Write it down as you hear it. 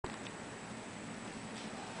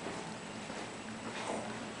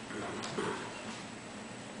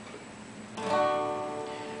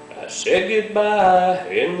said goodbye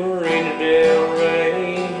in Marina Del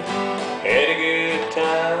Rey. Had a good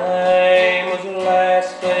time was the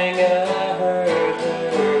last thing I heard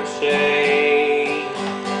her say.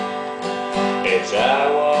 As I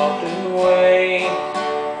walked away,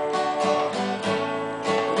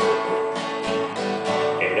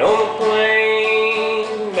 and on the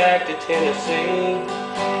plane back to Tennessee,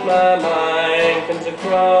 my mind comes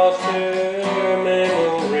across her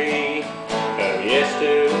memory of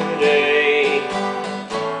yesterday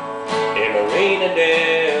in Marina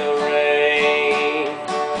Del Rey.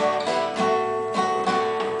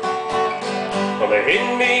 On the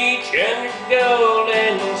hidden beach under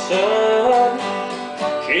golden sun,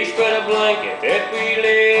 she spread a blanket that we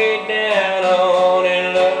laid down on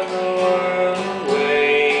and loved the world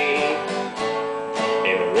away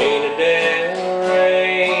in Marina Del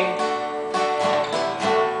Rey.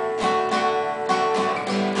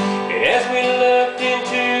 And as we looked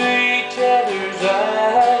into each other's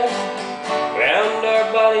eyes, found our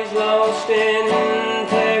bodies lost in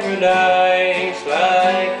paradise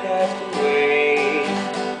like castaways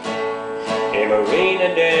in Marina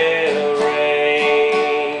Del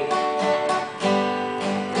Rey.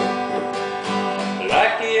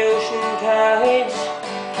 Like the ocean tides,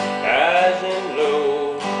 highs and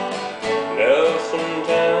lows, love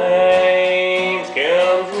sometimes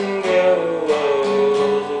comes and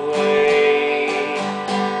goes away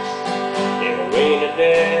in Marina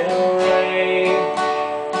Del Rey.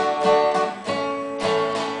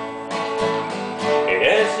 And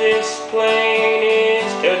as this plane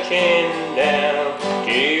is touching down,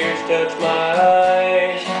 tears touch my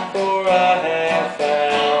eyes, for I have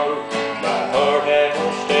found my heart has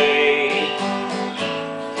stayed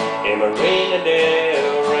in Marina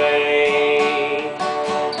Del Rey.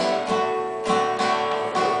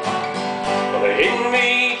 On the hidden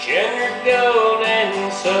beach under golden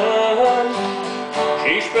sun,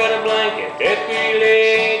 she spread a blanket that we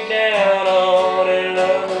laid down on and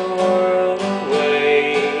loved the world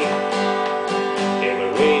away in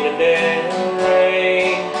Marina Del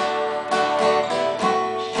Rey.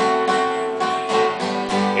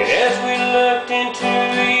 And as we looked into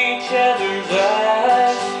each other's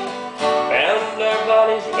eyes, found our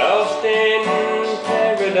bodies lost in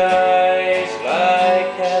paradise like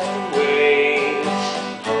castaways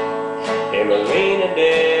in Marina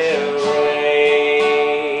Del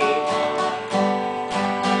Rey.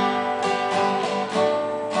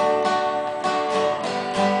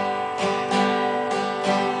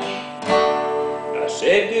 I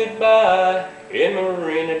said goodbye in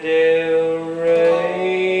Marina Del Rey.